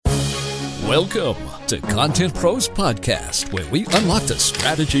Welcome to Content Pros Podcast, where we unlock the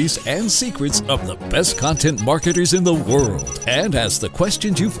strategies and secrets of the best content marketers in the world and ask the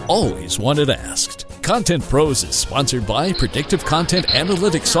questions you've always wanted asked. Content Pros is sponsored by predictive content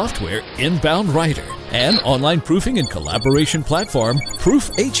analytics software Inbound Writer and online proofing and collaboration platform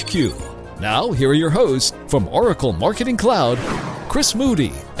Proof HQ. Now, here are your hosts from Oracle Marketing Cloud, Chris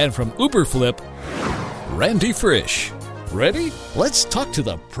Moody, and from Uberflip, Randy Frisch. Ready? Let's talk to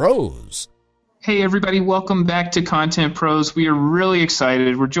the pros. Hey everybody, welcome back to Content Pros. We are really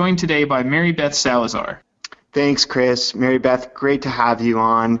excited. We're joined today by Mary Beth Salazar. Thanks, Chris. Mary Beth, great to have you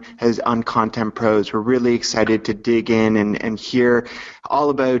on Content Pros. We're really excited to dig in and hear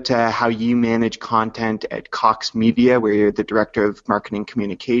all about how you manage content at Cox Media, where you're the Director of Marketing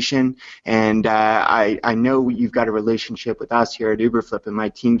Communication. And I know you've got a relationship with us here at Uberflip, and my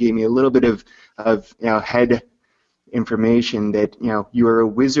team gave me a little bit of head information that you are a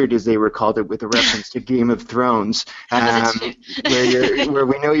wizard, as they were called it, with a reference to Game of Thrones, where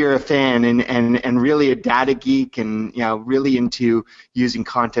we know you're a fan and really a data geek and really into using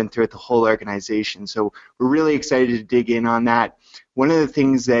content throughout the whole organization. So we're really excited to dig in on that. One of the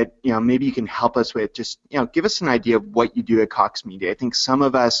things that maybe you can help us with, just give us an idea of what you do at Cox Media. I think some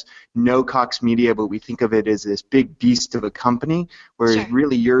of us know Cox Media, but we think of it as this big beast of a company, whereas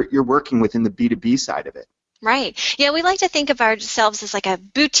really you're working within the B2B side of it. Right. Yeah, we like to think of ourselves as like a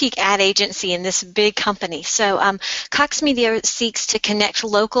boutique ad agency in this big company. So Cox Media seeks to connect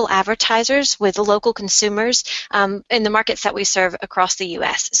local advertisers with local consumers in the markets that we serve across the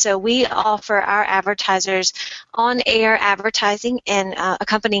U.S. So we offer our advertisers on-air advertising and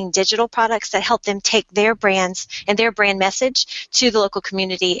accompanying digital products that help them take their brands and their brand message to the local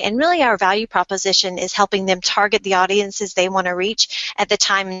community. And really our value proposition is helping them target the audiences they want to reach at the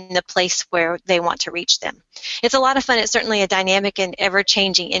time and the place where they want to reach them. It's a lot of fun. It's certainly a dynamic and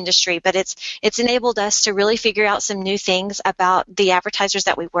ever-changing industry, but it's enabled us to really figure out some new things about the advertisers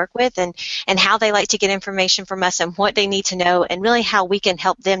that we work with and how they like to get information from us and what they need to know and really how we can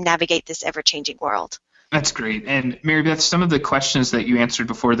help them navigate this ever-changing world. That's great. And Mary Beth, some of the questions that you answered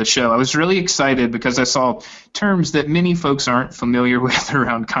before the show, I was really excited because I saw terms that many folks aren't familiar with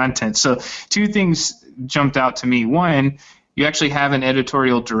around content. So two things jumped out to me. One, you actually have an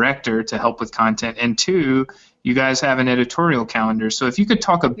editorial director to help with content, and two, you guys have an editorial calendar. So if you could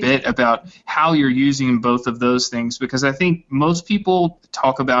talk a bit about how you're using both of those things, because I think most people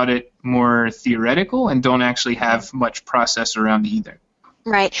talk about it more theoretical and don't actually have much process around either.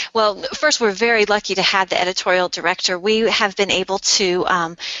 Right. Well, first, we're very lucky to have the editorial director. We have been able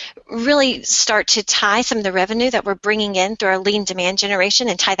to really start to tie some of the revenue that we're bringing in through our lean demand generation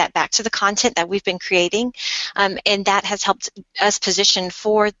and tie that back to the content that we've been creating. And that has helped us position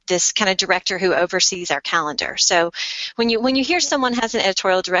for this kind of director who oversees our calendar. So when you hear someone has an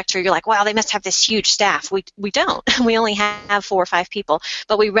editorial director, you're like, wow, they must have this huge staff. We don't. We only have 4 or 5 people.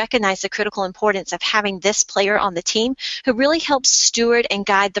 But we recognize the critical importance of having this player on the team who really helps steward and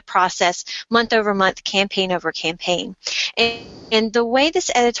guide the process month over month, campaign over campaign. And the way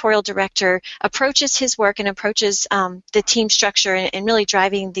this editorial director approaches his work and approaches the team structure and really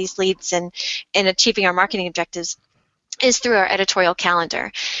driving these leads and achieving our marketing objectives is through our editorial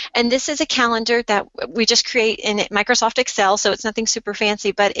calendar. And this is a calendar that we just create in Microsoft Excel, so it's nothing super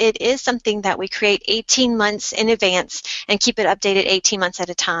fancy, but it is something that we create 18 months in advance and keep it updated 18 months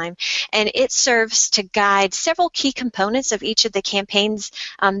at a time. And it serves to guide several key components of each of the campaigns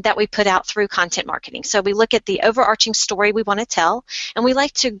that we put out through content marketing. So we look at the overarching story we want to tell, and we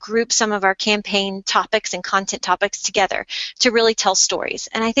like to group some of our campaign topics and content topics together to really tell stories.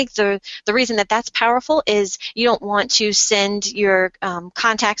 And I think the reason that that's powerful is you don't want to send your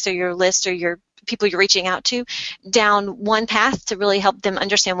contacts or your list or your people you're reaching out to down one path to really help them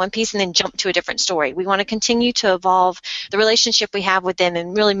understand one piece and then jump to a different story. We want to continue to evolve the relationship we have with them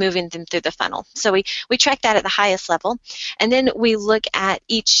and really moving them through the funnel. So we track that at the highest level. And then we look at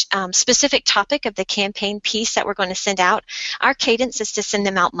each specific topic of the campaign piece that we're going to send out. Our cadence is to send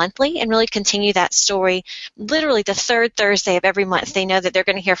them out monthly and really continue that story literally the third Thursday of every month. They know that they're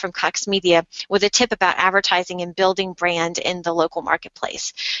going to hear from Cox Media with a tip about advertising and building brand in the local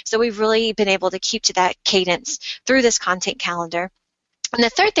marketplace. So we've really been able to keep to that cadence through this content calendar. And the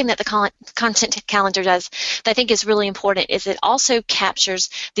third thing that the content calendar does that I think is really important is it also captures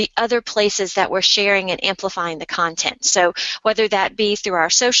the other places that we're sharing and amplifying the content. So whether that be through our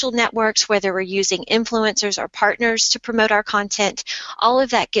social networks, whether we're using influencers or partners to promote our content, all of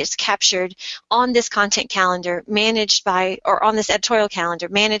that gets captured on this content calendar managed by, or on this editorial calendar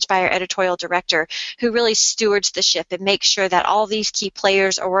managed by our editorial director, who really stewards the ship and makes sure that all these key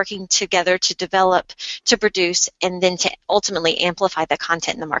players are working together to develop, to produce, and then to ultimately amplify the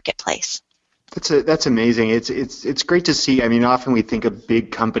content in the marketplace. That's amazing. It's great to see. I mean, often we think of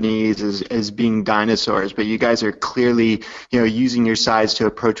big companies as being dinosaurs, but you guys are clearly, using your size to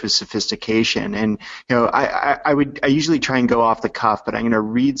approach with sophistication. And I usually try and go off the cuff, but I'm going to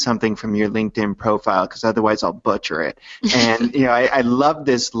read something from your LinkedIn profile because otherwise I'll butcher it. And I love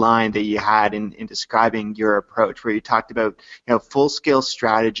this line that you had in describing your approach, where you talked about full-scale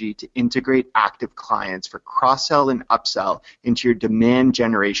strategy to integrate active clients for cross-sell and upsell into your demand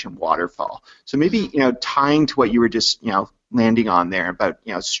generation waterfall. So maybe, tying to what you were just, landing on there about,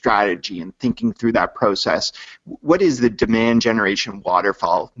 strategy and thinking through that process, what does the demand generation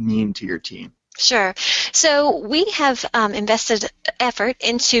waterfall mean to your team? Sure. So we have invested effort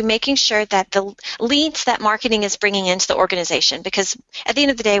into making sure that the leads that marketing is bringing into the organization, because at the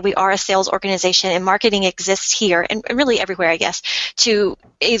end of the day, we are a sales organization and marketing exists here and really everywhere, I guess, to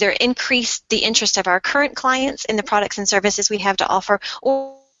either increase the interest of our current clients in the products and services we have to offer,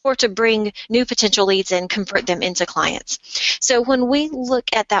 or to bring new potential leads and convert them into clients. So when we look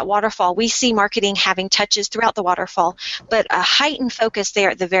at that waterfall, we see marketing having touches throughout the waterfall, but a heightened focus there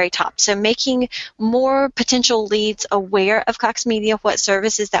at the very top. So making more potential leads aware of Cox Media, what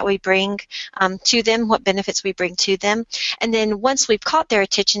services that we bring to them, what benefits we bring to them. And then once we've caught their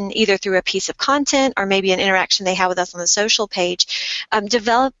attention, either through a piece of content or maybe an interaction they have with us on the social page,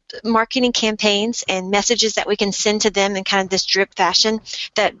 develop marketing campaigns and messages that we can send to them in kind of this drip fashion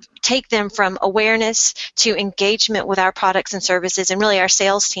that take them from awareness to engagement with our products and services, and really our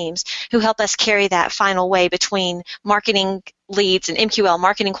sales teams who help us carry that final way between marketing leads and MQL,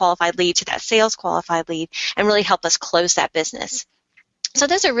 marketing qualified lead, to that sales qualified lead, and really help us close that business. So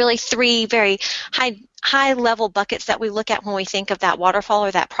those are really three very high-level buckets that we look at when we think of that waterfall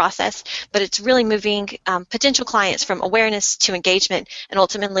or that process, but it's really moving potential clients from awareness to engagement and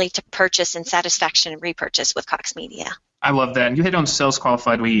ultimately to purchase and satisfaction and repurchase with Cox Media. I love that. And you hit on sales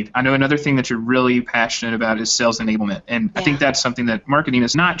qualified lead. I know another thing that you're really passionate about is sales enablement. And I think that's something that marketing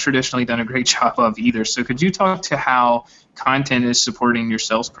has not traditionally done a great job of either. So could you talk to how content is supporting your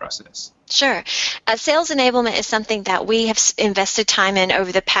sales process? Sure. Sales enablement is something that we have invested time in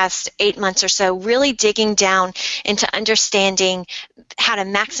over the past 8 months or so, really digging down into understanding how to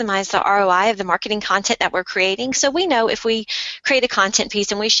maximize the ROI of the marketing content that we're creating. So we know if we create a content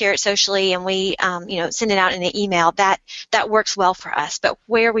piece and we share it socially and we send it out in an email, that works well for us. But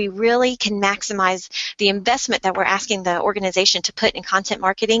where we really can maximize the investment that we're asking the organization to put in content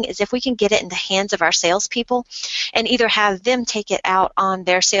marketing is if we can get it in the hands of our salespeople and either have them take it out on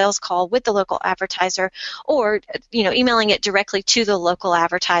their sales call with the local advertiser, or emailing it directly to the local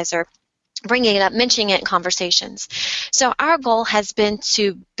advertiser, bringing it up, mentioning it in conversations. So our goal has been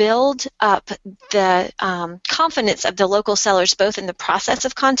to build up the confidence of the local sellers, both in the process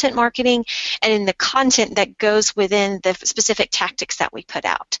of content marketing and in the content that goes within the specific tactics that we put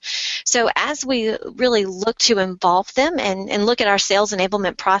out. So as we really look to involve them and look at our sales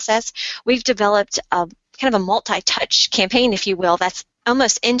enablement process, we've developed a kind of a multi-touch campaign, if you will, that's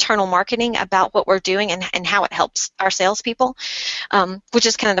almost internal marketing about what we're doing and how it helps our salespeople, which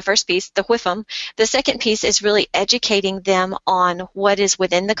is kind of the first piece, the whiff 'em. The second piece is really educating them on what is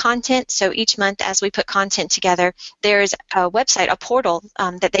within the content. So each month as we put content together, there's a website, a portal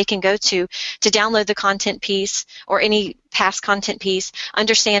that they can go to download the content piece or any past content piece,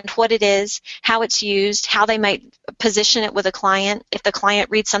 understand what it is, how it's used, how they might position it with a client. If the client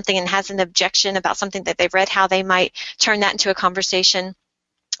reads something and has an objection about something that they've read, how they might turn that into a conversation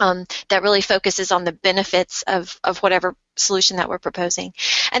that really focuses on the benefits of whatever solution that we're proposing.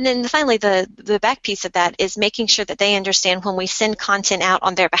 And then finally, the back piece of that is making sure that they understand when we send content out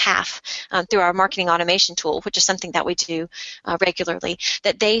on their behalf through our marketing automation tool, which is something that we do regularly,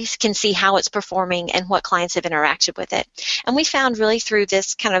 that they can see how it's performing and what clients have interacted with it. And we found really through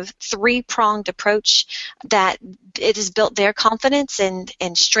this kind of three-pronged approach that it has built their confidence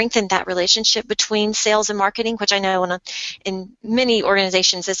and strengthened that relationship between sales and marketing, which I know in many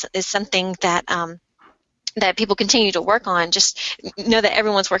organizations is something that that people continue to work on. Just know that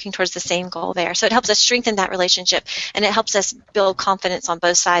everyone's working towards the same goal there. So it helps us strengthen that relationship, and it helps us build confidence on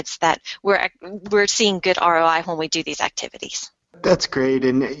both sides that we're seeing good ROI when we do these activities. That's great.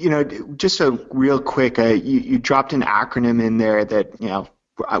 And, just a real quick, you dropped an acronym in there that,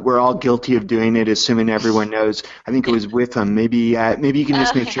 we're all guilty of doing it, assuming everyone knows. I think it was with them. Maybe you can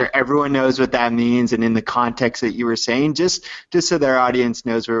just make sure everyone knows what that means, and in the context that you were saying, just so their audience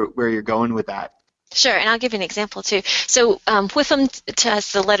knows where you're going with that. Sure, and I'll give you an example too. So with them, to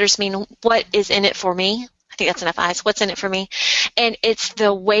us, the letters mean what is in it for me. I think that's enough eyes. What's in it for me? And it's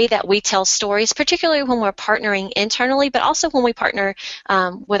the way that we tell stories, particularly when we're partnering internally, but also when we partner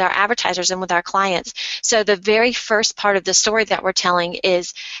with our advertisers and with our clients. So the very first part of the story that we're telling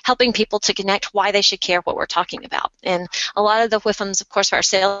is helping people to connect why they should care what we're talking about. And a lot of the whiffums, of course, for our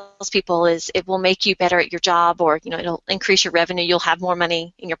salespeople is it will make you better at your job, or it'll increase your revenue. You'll have more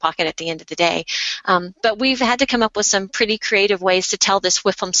money in your pocket at the end of the day. But we've had to come up with some pretty creative ways to tell this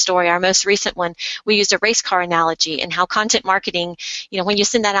whiffum story. Our most recent one, we used a race car analogy, and how content marketing, when you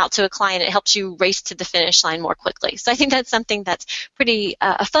send that out to a client, it helps you race to the finish line more quickly. So I think that's something that's pretty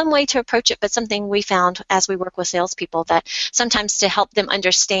a fun way to approach it, but something we found as we work with salespeople, that sometimes to help them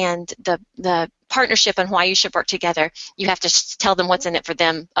understand the partnership and why you should work together, you have to tell them what's in it for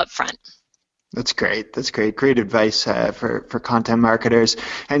them up front. That's great. That's great. Great advice for content marketers.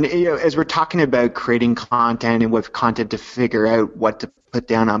 And as we're talking about creating content and with content to figure out what to put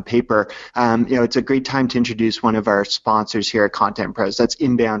down on paper, it's a great time to introduce one of our sponsors here at Content Pros. That's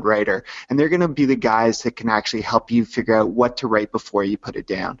Inbound Writer. And they're going to be the guys that can actually help you figure out what to write before you put it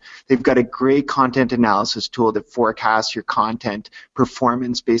down. They've got a great content analysis tool that forecasts your content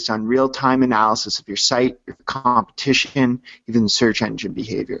performance based on real-time analysis of your site, your competition, even search engine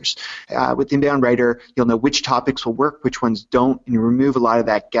behaviors. With Inbound Writer, you'll know which topics will work, which ones don't, and you remove a lot of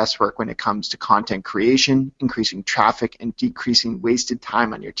that guesswork when it comes to content creation, increasing traffic, and decreasing wasted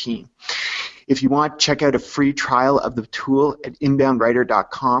time on your team. If you want, check out a free trial of the tool at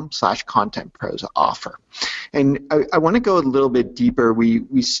inboundwriter.com/contentpros offer. And I want to go a little bit deeper.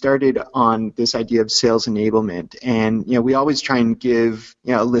 We started on this idea of sales enablement, and we always try and give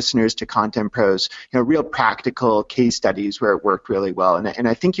listeners to Content Pros real practical case studies where it worked really well. And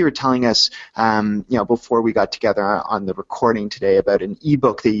I think you were telling us before we got together on the recording today about an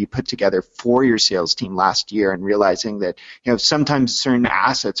ebook that you put together for your sales team last year, and realizing that sometimes certain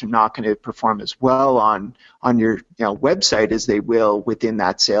assets are not going to perform as well on your website as they will within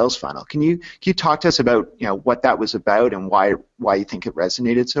that sales funnel. Can you talk to us about what that was about and why you think it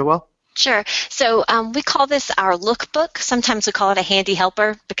resonated so well? Sure. So we call this our lookbook. Sometimes we call it a handy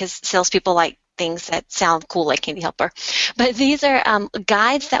helper because salespeople like things that sound cool like handy helper. But these are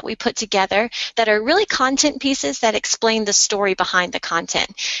guides that we put together that are really content pieces that explain the story behind the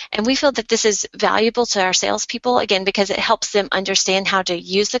content. And we feel that this is valuable to our salespeople, again, because it helps them understand how to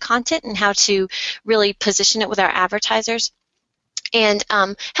use the content and how to really position it with our advertisers. And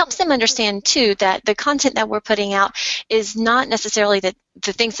helps them understand, too, that the content that we're putting out is not necessarily the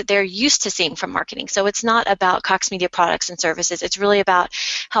things that they're used to seeing from marketing. So it's not about Cox Media products and services. It's really about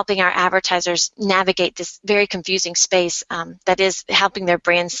helping our advertisers navigate this very confusing space that is helping their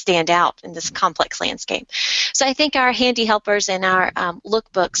brands stand out in this complex landscape. So I think our handy helpers and our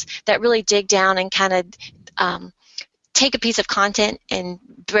lookbooks that really dig down and kind of take a piece of content and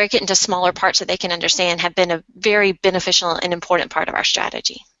break it into smaller parts that they can understand have been a very beneficial and important part of our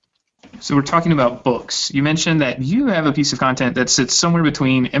strategy. So we're talking about books. You mentioned that you have a piece of content that sits somewhere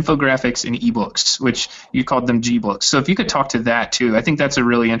between infographics and ebooks, which you called them G-books. So if you could talk to that too, I think that's a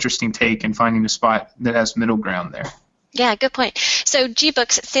really interesting take in finding a spot that has middle ground there. Yeah, good point. So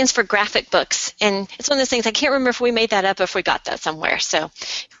G-books stands for graphic books, and it's one of those things, I can't remember if we made that up or if we got that somewhere. So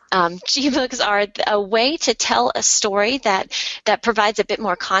G-books are a way to tell a story that provides a bit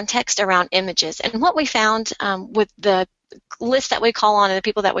more context around images. And what we found with the list that we call on and the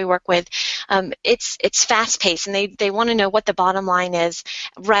people that we work with, it's fast-paced, and they want to know what the bottom line is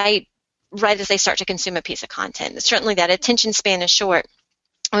right as they start to consume a piece of content. Certainly that attention span is short.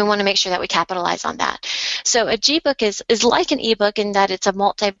 We want to make sure that we capitalize on that. So a G-book is like an e-book in that it's a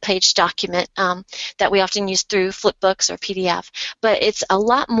multi-page document that we often use through Flipbooks or PDF, but it's a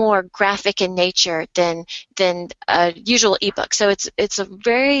lot more graphic in nature than a usual e-book. So it's a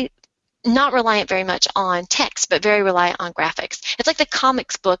very not reliant very much on text, but very reliant on graphics. It's like the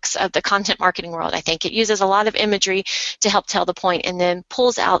comics books of the content marketing world, I think. It uses a lot of imagery to help tell the point and then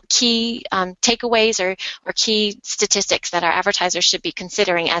pulls out key takeaways or key statistics that our advertisers should be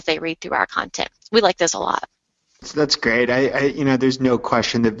considering as they read through our content. We like those a lot. That's great. There's no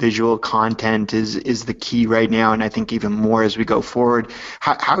question that visual content is the key right now, and I think even more as we go forward.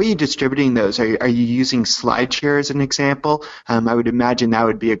 How are you distributing those? Are you using SlideShare as an example? I would imagine that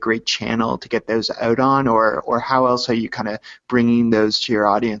would be a great channel to get those out on, or how else are you kind of bringing those to your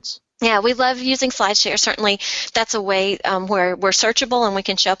audience? Yeah, we love using SlideShare. Certainly, that's a way where we're searchable and we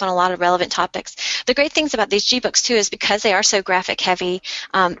can show up on a lot of relevant topics. The great things about these G-books, too, is because they are so graphic heavy,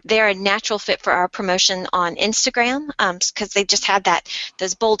 they're a natural fit for our promotion on Instagram because they just have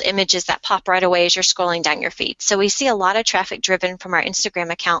those bold images that pop right away as you're scrolling down your feed. So we see a lot of traffic driven from our Instagram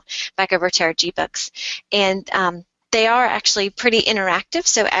account back over to our G-books. And they are actually pretty interactive.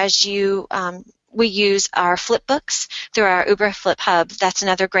 So as you We use our flip books through our Uber Flip Hub. That's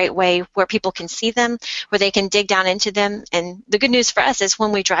another great way where people can see them, where they can dig down into them. And the good news for us is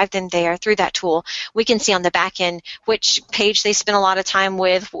when we drive them there through that tool, we can see on the back end which page they spent a lot of time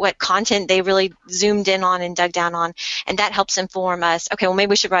with, what content they really zoomed in on and dug down on. And that helps inform us, okay, well,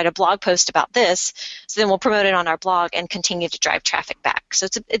 maybe we should write a blog post about this. So then we'll promote it on our blog and continue to drive traffic back. So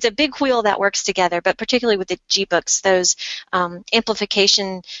it's a big wheel that works together, but particularly with the G-Books, those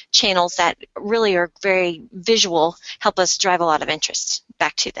amplification channels that really are very visual help us drive a lot of interest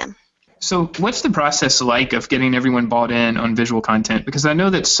back to them. So what's the process like of getting everyone bought in on visual content? Because I know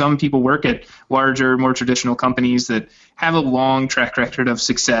that some people work at larger, more traditional companies that have a long track record of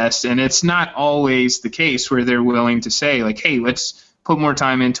success, and it's not always the case where they're willing to say, like, hey, let's put more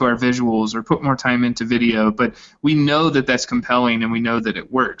time into our visuals or put more time into video, but we know that that's compelling and we know that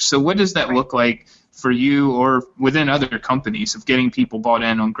it works. So what does that look like for you or within other companies of getting people bought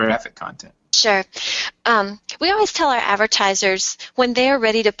in on graphic content? Sure. We always tell our advertisers when they're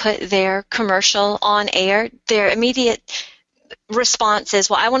ready to put their commercial on air, their immediate response is,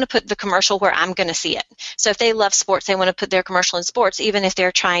 well, I want to put the commercial where I'm going to see it. So if they love sports, they want to put their commercial in sports, even if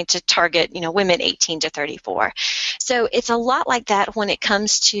they're trying to target, women 18 to 34. So it's a lot like that when it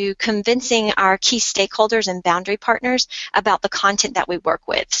comes to convincing our key stakeholders and boundary partners about the content that we work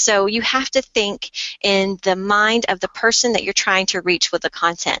with. So you have to think in the mind of the person that you're trying to reach with the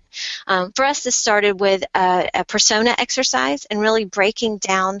content. For us, this started with a persona exercise and really breaking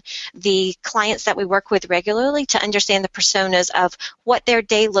down the clients that we work with regularly to understand the personas of what their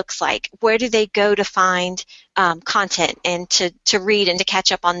day looks like, where do they go to find content and to read and to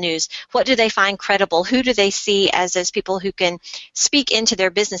catch up on news, what do they find credible, who do they see as those people who can speak into their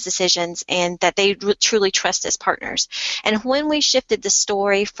business decisions and that they truly trust as partners. And when we shifted the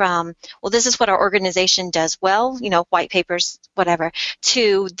story from, well, this is what our organization does well, white papers, whatever,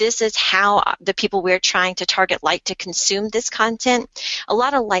 to this is how the people we're trying to target like to consume this content, a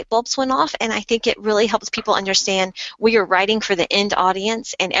lot of light bulbs went off, and I think it really helps people understand we are writing for the end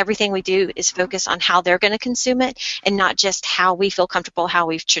audience, and everything we do is focused on how they're going to consume it and not just how we feel comfortable, how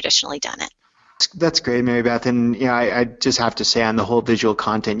we've traditionally done it. That's great, Mary Beth. And I just have to say on the whole visual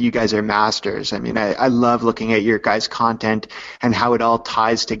content, you guys are masters. I mean, I love looking at your guys' content and how it all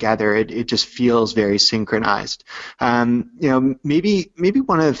ties together. It just feels very synchronized. Maybe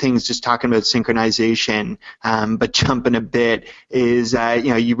one of the things, just talking about synchronization, but jumping a bit, is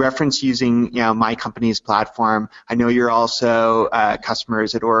you referenced using my company's platform. I know you're also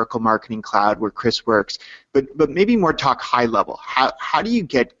customers at Oracle Marketing Cloud, where Chris works. But maybe more talk high level. How do you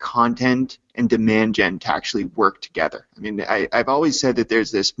get content and demand gen to actually work together? I mean, I've always said that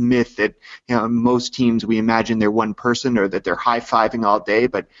there's this myth that most teams, we imagine they're one person or that they're high-fiving all day,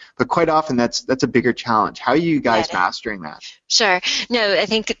 but quite often that's a bigger challenge. How are you guys mastering that? Sure. No, I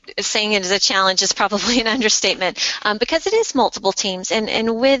think saying it is a challenge is probably an understatement because it is multiple teams.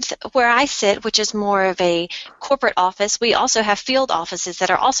 And with where I sit, which is more of a corporate office, we also have field offices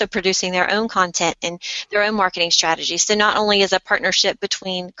that are also producing their own content and their own marketing strategies. So not only is a partnership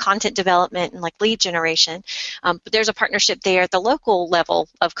between content development and like lead generation, but there's a partnership there at the local level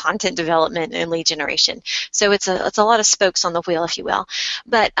of content development and lead generation. So it's a lot of spokes on the wheel, if you will.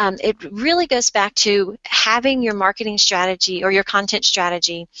 But it really goes back to having your marketing strategy or your content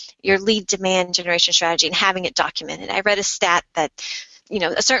strategy, your lead demand generation strategy, and having it documented. I read a stat that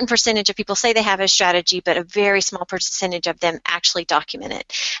a certain percentage of people say they have a strategy, but a very small percentage of them actually document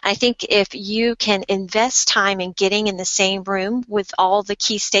it. I think if you can invest time in getting in the same room with all the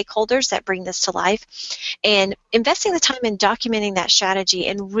key stakeholders that bring this to life and investing the time in documenting that strategy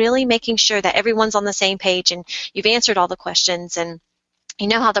and really making sure that everyone's on the same page and you've answered all the questions and you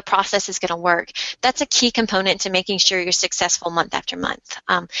know how the process is going to work, that's a key component to making sure you're successful month after month.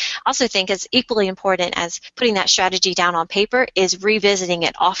 I also think as equally important as putting that strategy down on paper is revisiting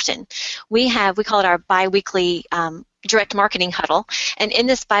it often. We call it our biweekly direct marketing huddle, and in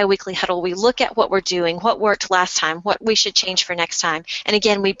this biweekly huddle we look at what we're doing, what worked last time, what we should change for next time, and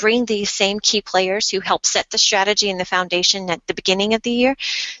again we bring these same key players who help set the strategy and the foundation at the beginning of the year.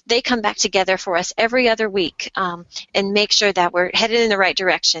 They come back together for us every other week and make sure that we're headed in the right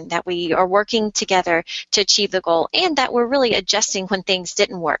direction, that we are working together to achieve the goal, and that we're really adjusting when things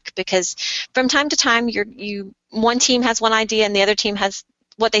didn't work, because from time to time one team has one idea and the other team has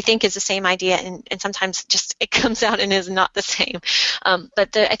what they think is the same idea, and sometimes just it comes out and is not the same.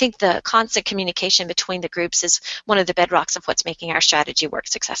 But I think the constant communication between the groups is one of the bedrocks of what's making our strategy work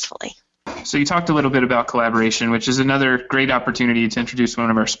successfully. So you talked a little bit about collaboration, which is another great opportunity to introduce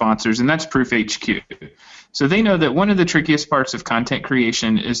one of our sponsors, and that's Proof HQ. So they know that one of the trickiest parts of content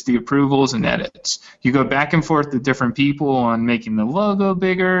creation is the approvals and edits. You go back and forth with different people on making the logo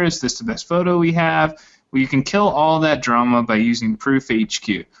bigger. Is this the best photo we have? Well, you can kill all that drama by using Proof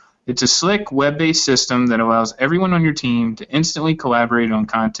HQ. It's a slick web-based system that allows everyone on your team to instantly collaborate on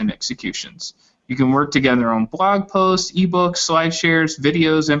content executions. You can work together on blog posts, ebooks, slide shares,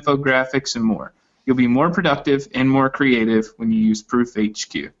 videos, infographics, and more. You'll be more productive and more creative when you use Proof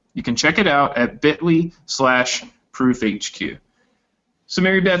HQ. You can check it out at bit.ly/ProofHQ. So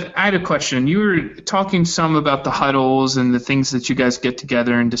Mary Beth, I had a question. You were talking some about the huddles and the things that you guys get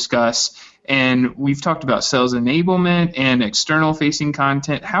together and discuss, and we've talked about sales enablement and external facing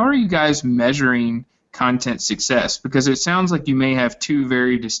content. How are you guys measuring content success? Because it sounds like you may have two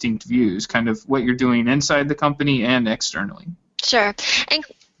very distinct views, kind of what you're doing inside the company and externally. Sure. And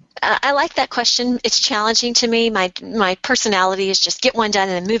I like that question. It's challenging to me. My personality is just get one done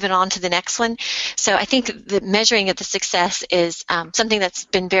and then moving on to the next one. So I think the measuring of the success is something that's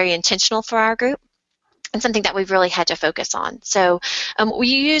been very intentional for our group and something that we've really had to focus on. So we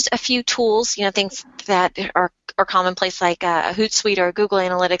use a few tools, things that are commonplace like a Hootsuite or Google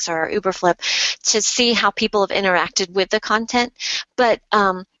Analytics or Uberflip to see how people have interacted with the content. But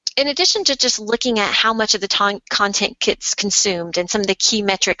in addition to just looking at how much of the content gets consumed and some of the key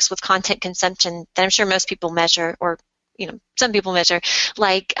metrics with content consumption that I'm sure most people measure, or some people measure,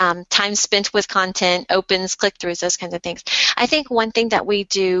 like time spent with content, opens, click-throughs, those kinds of things. I think one thing that we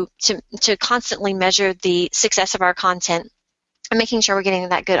do to constantly measure the success of our content and making sure we're getting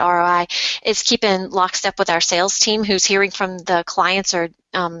that good ROI is keeping lockstep with our sales team who's hearing from the clients or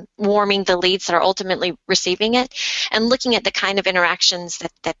warming the leads that are ultimately receiving it, and looking at the kind of interactions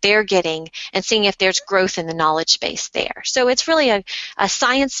that they're getting and seeing if there's growth in the knowledge base there. So it's really a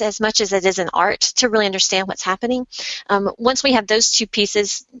science as much as it is an art to really understand what's happening. Once we have those two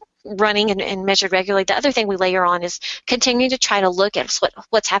pieces running and measured regularly, the other thing we layer on is continuing to try to look at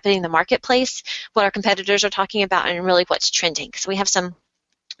what's happening in the marketplace, what our competitors are talking about, and really what's trending. So we have some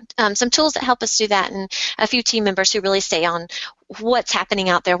tools that help us do that, and a few team members who really stay on what's happening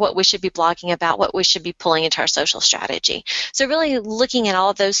out there, what we should be blogging about, what we should be pulling into our social strategy. So really looking at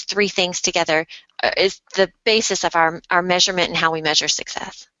all of those three things together is the basis of our measurement and how we measure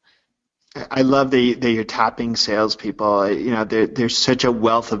success. I love that you're tapping salespeople. There's such a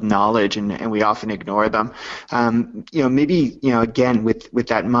wealth of knowledge, and we often ignore them. Maybe again with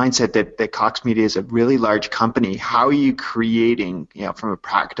that mindset that Cox Media is a really large company. How are you creating, from a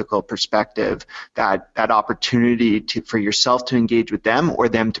practical perspective, that opportunity for yourself to engage with them or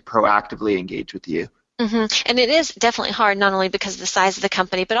them to proactively engage with you? Mm-hmm. And it is definitely hard, not only because of the size of the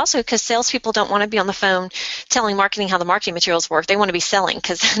company, but also because salespeople don't want to be on the phone telling marketing how the marketing materials work. They want to be selling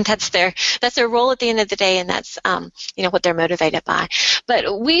because that's their role at the end of the day, and that's what they're motivated by.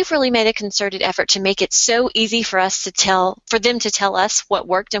 But we've really made a concerted effort to make it so easy for them to tell us what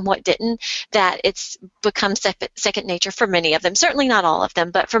worked and what didn't, that it's become second nature for many of them. Certainly not all of them,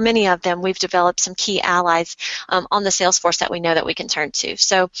 but for many of them, we've developed some key allies on the sales force that we know that we can turn to.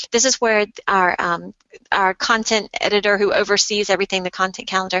 So this is where our content editor who oversees everything, the content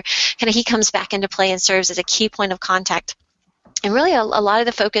calendar, he comes back into play and serves as a key point of contact. And really a lot of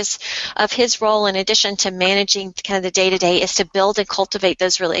the focus of his role, in addition to managing kind of the day-to-day, is to build and cultivate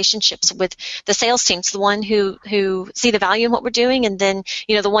those relationships with the sales teams, the one who see the value in what we're doing, and then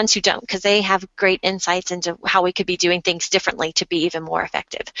the ones who don't, because they have great insights into how we could be doing things differently to be even more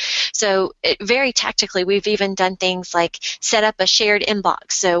effective. So very tactically, we've even done things like set up a shared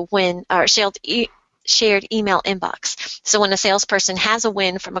inbox. So when our shared email inbox. So when a salesperson has a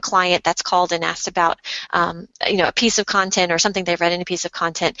win from a client that's called and asked about a piece of content or something they've read in a piece of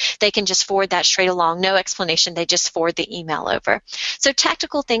content, they can just forward that straight along, no explanation, they just forward the email over. So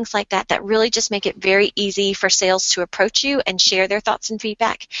tactical things like that really just make it very easy for sales to approach you and share their thoughts and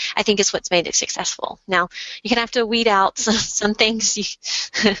feedback, I think is what's made it successful. Now, you can have to weed out some things.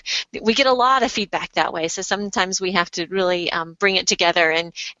 We get a lot of feedback that way, so sometimes we have to really bring it together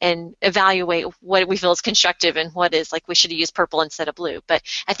and evaluate what we feel is constructive and what is like we should have used purple instead of blue. But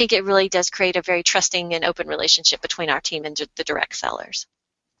I think it really does create a very trusting and open relationship between our team and the direct sellers.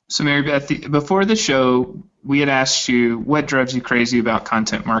 So Mary Beth, before the show, we had asked you what drives you crazy about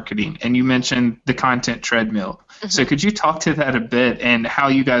content marketing, and you mentioned the content treadmill. Mm-hmm. So could you talk to that a bit and how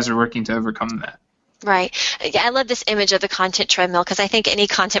you guys are working to overcome that? Right. Yeah, I love this image of the content treadmill because I think any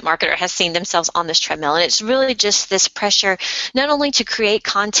content marketer has seen themselves on this treadmill. And it's really just this pressure not only to create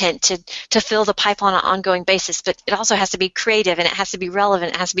content to fill the pipeline on an ongoing basis, but it also has to be creative and it has to be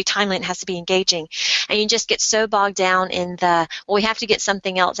relevant, it has to be timely, and it has to be engaging. And you just get so bogged down in we have to get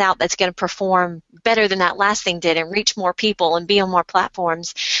something else out that's going to perform better than that last thing did and reach more people and be on more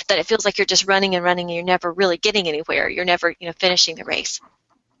platforms that it feels like you're just running and running and you're never really getting anywhere. You're never, finishing the race.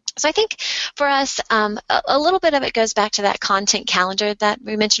 So I think for us, a little bit of it goes back to that content calendar that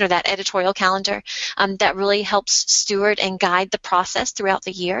we mentioned, or that editorial calendar that really helps steward and guide the process throughout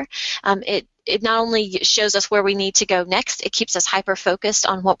the year. It not only shows us where we need to go next, it keeps us hyper-focused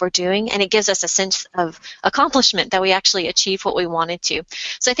on what we're doing, and it gives us a sense of accomplishment that we actually achieved what we wanted to.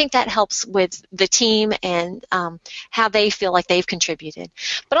 So I think that helps with the team and how they feel like they've contributed.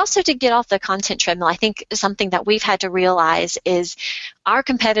 But also to get off the content treadmill, I think something that we've had to realize is our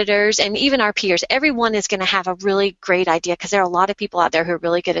competitors and even our peers, everyone is going to have a really great idea because there are a lot of people out there who are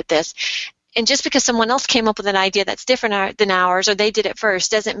really good at this. And just because someone else came up with an idea that's different than ours, or they did it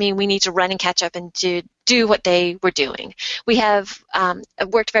first, doesn't mean we need to run and catch up and do what they were doing. We have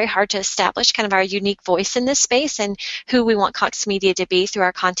worked very hard to establish kind of our unique voice in this space and who we want Cox Media to be through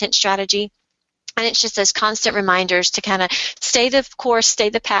our content strategy. And it's just those constant reminders to kind of stay the course, stay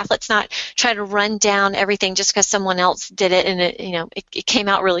the path. Let's not try to run down everything just because someone else did it and it came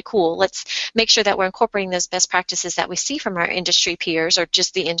out really cool. Let's make sure that we're incorporating those best practices that we see from our industry peers or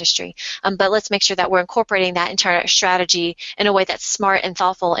just the industry. But let's make sure that we're incorporating that into our strategy in a way that's smart and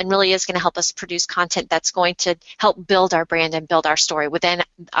thoughtful and really is going to help us produce content that's going to help build our brand and build our story within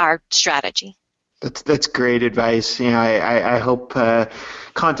our strategy. That's great advice. I hope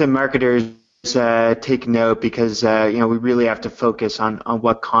content marketers take note because we really have to focus on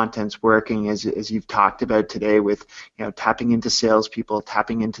what content's working as you've talked about today with tapping into salespeople,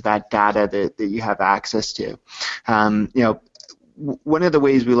 tapping into that data that you have access to. One of the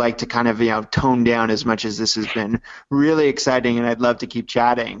ways we like to kind of tone down as much as this has been really exciting and I'd love to keep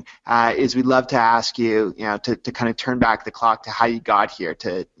chatting is we'd love to ask you to kind of turn back the clock to how you got here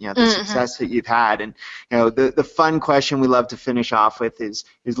to the success that you've had. And the fun question we love to finish off with is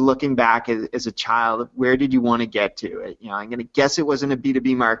looking back as a child, where did you want to get to? I'm going to guess it wasn't a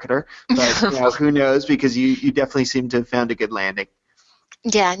B2B marketer, but who knows, because you definitely seem to have found a good landing.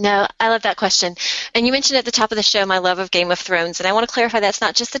 Yeah, no, I love that question. And you mentioned at the top of the show my love of Game of Thrones, and I want to clarify that's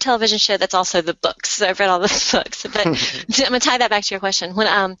not just the television show, that's also the books. So I've read all the books. But I'm going to tie that back to your question.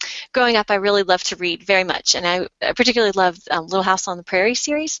 When growing up, I really loved to read very much, and I particularly loved Little House on the Prairie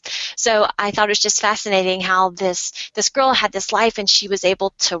series. So I thought it was just fascinating how this girl had this life, and she was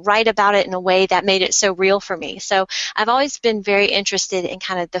able to write about it in a way that made it so real for me. So I've always been very interested in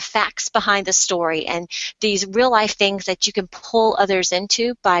kind of the facts behind the story and these real-life things that you can pull others into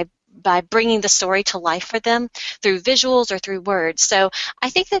by bringing the story to life for them through visuals or through words. So I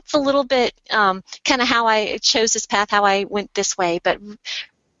think that's a little bit kind of how I chose this path, how I went this way, but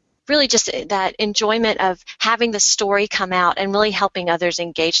really just that enjoyment of having the story come out and really helping others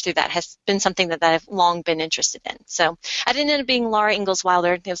engage through that has been something that I've long been interested in. So I didn't end up being Laura Ingalls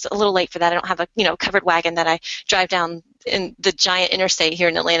Wilder. It was a little late for that. I don't have a covered wagon that I drive down in the giant interstate here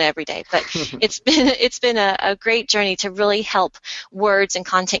in Atlanta every day. But it's been a great journey to really help words and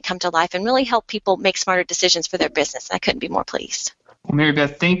content come to life and really help people make smarter decisions for their business. I couldn't be more pleased. Well, Mary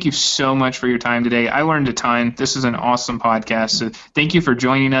Beth, thank you so much for your time today. I learned a ton. This is an awesome podcast. So thank you for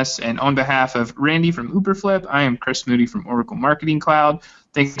joining us. And on behalf of Randy from Uberflip, I am Chris Moody from Oracle Marketing Cloud.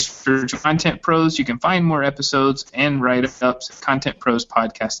 Thanks for Content Pros. You can find more episodes and write-ups at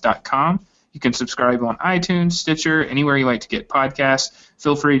contentprospodcast.com. You can subscribe on iTunes, Stitcher, anywhere you like to get podcasts.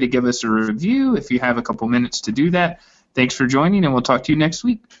 Feel free to give us a review if you have a couple minutes to do that. Thanks for joining, and we'll talk to you next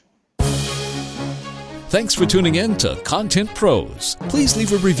week. Thanks for tuning in to Content Pros. Please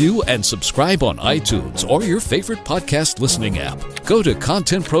leave a review and subscribe on iTunes or your favorite podcast listening app. Go to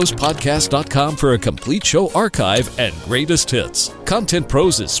contentprospodcast.com for a complete show archive and greatest hits. Content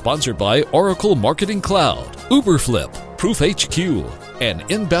Pros is sponsored by Oracle Marketing Cloud, Uberflip, Proof HQ, and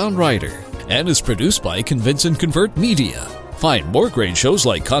Inbound Writer, and is produced by Convince and Convert Media. Find more great shows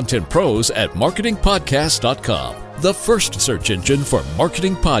like Content Pros at marketingpodcast.com, the first search engine for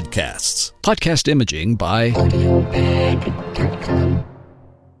marketing podcasts. Podcast imaging by AudioBag.com.